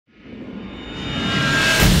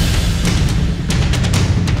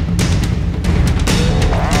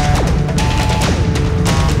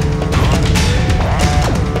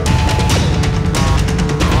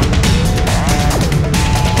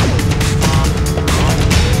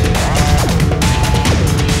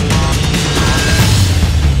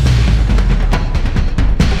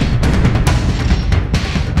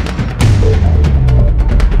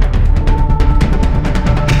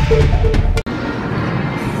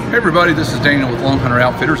Hey everybody, this is Daniel with Longhunter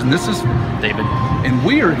Outfitters, and this is David. And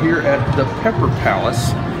we are here at the Pepper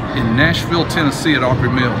Palace in Nashville, Tennessee at Opry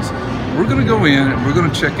Mills. We're going to go in and we're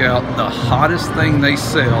going to check out the hottest thing they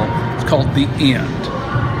sell. It's called The End.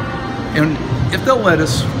 And if they'll let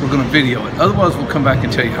us, we're going to video it. Otherwise, we'll come back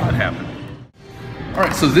and tell you how it happened. All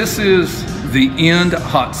right, so this is The End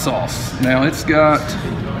hot sauce. Now it's got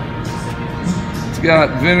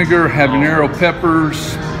vinegar, habanero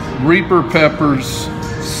peppers, Reaper peppers,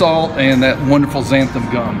 salt, and that wonderful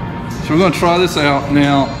xanthan gum. So we're going to try this out.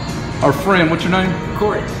 Now, our friend, what's your name?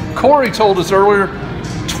 Corey. Corey told us earlier,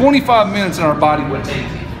 25 minutes and our body went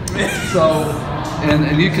empty. So,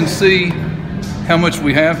 and you can see how much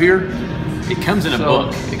we have here. It comes in a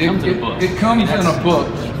book. It comes in a book. It comes in a book,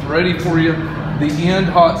 ready for you. The End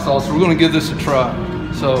hot sauce. We're going to give this a try.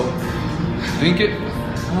 So, think it.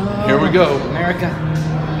 Here we go. America.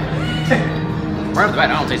 Right off the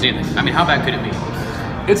bat, I don't taste anything. I mean, how bad could it be?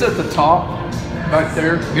 It's at the top, back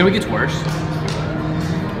there. You know what gets worse?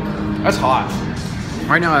 That's hot.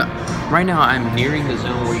 Right now, I'm nearing the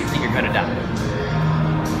zone where you think you're gonna die.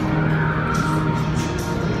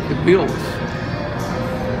 It builds.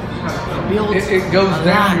 It goes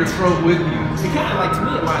down your throat with you. It kind of like, to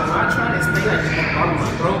me, when I try to stay like at the bottom of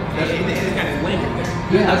my throat, it kind of lingers there.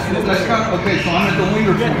 Yeah, that's kind of, okay, so I'm at the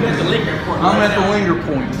linger point. That's the linger point. I'm at the linger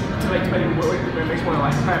point. It makes one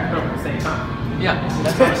like crack up at the same time. Yeah,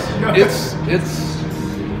 that's nice.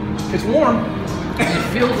 It's warm. It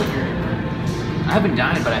feels like you're... I haven't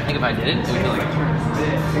died, but I think if I did it, it would feel like...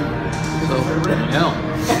 So, no.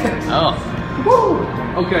 Oh.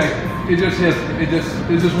 Woo! Okay, it just hit, it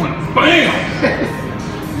just went BAM!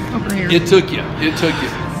 Over here. It took you.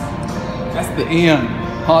 That's The End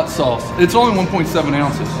hot sauce. It's only 1.7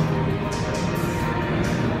 ounces.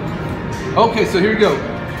 Okay, so here you go.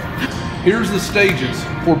 Here's the stages.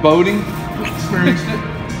 Foreboding, experienced it.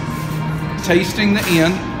 Tasting The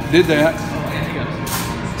End, did that.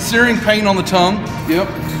 Searing pain on the tongue, yep.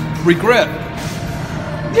 Regret,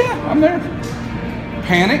 yeah, I'm there.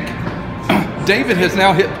 Panic, David has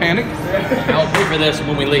now hit panic. I'll pay for this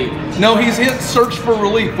when we leave. No, he's hit search for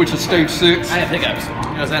relief, which is stage 6. I had hiccups.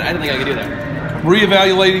 I didn't think I could do that.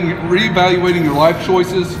 Reevaluating your life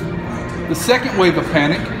choices. The second wave of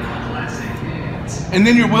panic. And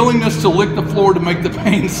then your willingness to lick the floor to make the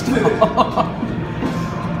pain stop.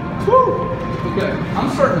 Woo. Okay, I'm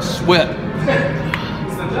starting to sweat. I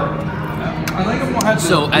think I'm gonna have to.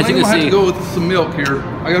 So as you can see, go with some milk here.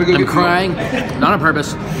 I gotta go. I'm crying, not on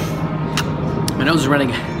purpose. My nose is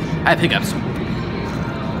running. I have hiccups.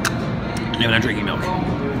 And I'm drinking milk.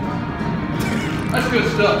 That's good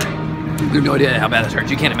stuff. You have no idea how bad this hurts.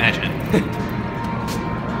 You can't imagine it.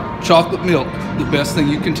 Chocolate milk, the best thing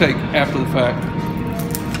you can take after the fact.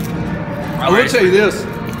 I will tell you this.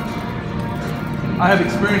 I have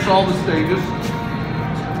experienced all the stages.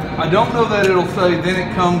 I don't know that it'll say then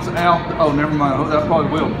it comes out. Oh, never mind. That probably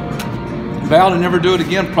will. Vow to never do it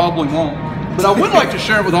again, probably won't. But I would like to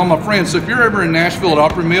share it with all my friends. So if you're ever in Nashville at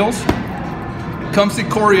Opry Mills, come see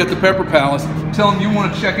Corey at the Pepper Palace. Tell him you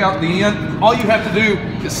want to check out The End. All you have to do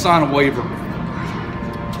is sign a waiver.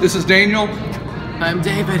 This is Daniel. I'm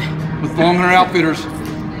David. With Longhunter Outfitters.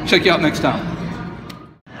 Check you out next time.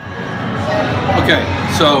 Okay,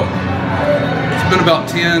 so it's been about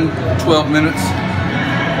 10, 12 minutes.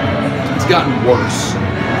 It's gotten worse.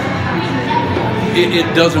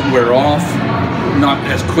 It doesn't wear off, not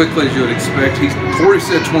as quickly as you would expect. Corey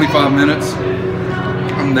said 25 minutes.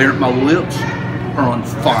 I'm there, my lips are on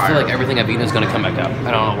fire. I feel like everything I've eaten is going to come back up.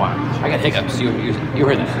 I don't know why. I got hiccups. You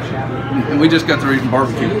heard that. And we just got through eating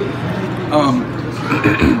barbecue.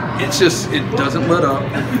 It's just, it doesn't let up.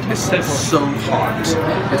 It's so hot.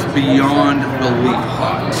 It's beyond belief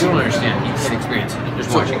hot. You don't understand. You can't experience it.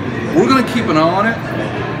 Just watching. We're going to keep an eye on it.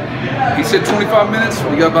 He said 25 minutes.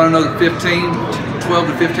 We got about another 12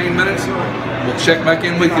 to 15 minutes. We'll check back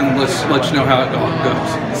in. We can let you know how it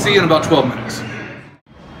goes. See you in about 12 minutes.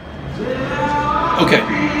 Okay,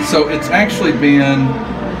 so it's actually been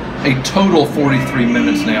a total 43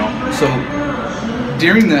 minutes now. So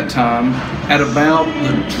during that time, at about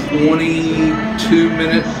the 20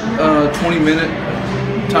 minute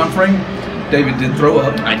time frame, David did throw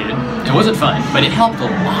up. I did. It wasn't fun, but it helped a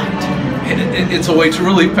lot. It's a way to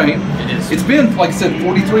relieve pain. It is. It's been, like I said,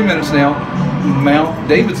 43 minutes now. Mouth,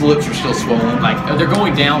 David's lips are still swollen. Like, they're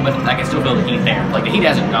going down, but I can still feel the heat there. Like, the heat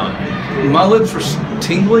hasn't gone. My lips are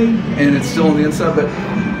tingling, and it's still on the inside, but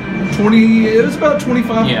it was about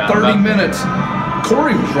 25, 30 minutes.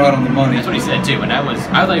 Corey was right on the money. That's what he said, too. And I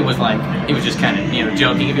thought he was like, he was just kind of,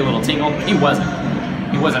 joking, give you a little tingle. He wasn't.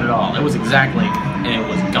 He wasn't at all. It was exactly, and it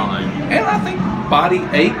was gone. And I think body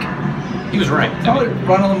ache He was right. Probably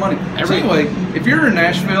right on the money. So anyway, if you're in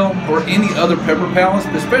Nashville or any other Pepper Palace,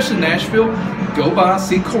 but especially Nashville, go by,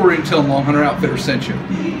 see Corey, and tell him Longhunter Outfitter sent you.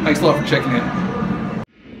 Thanks a lot for checking in.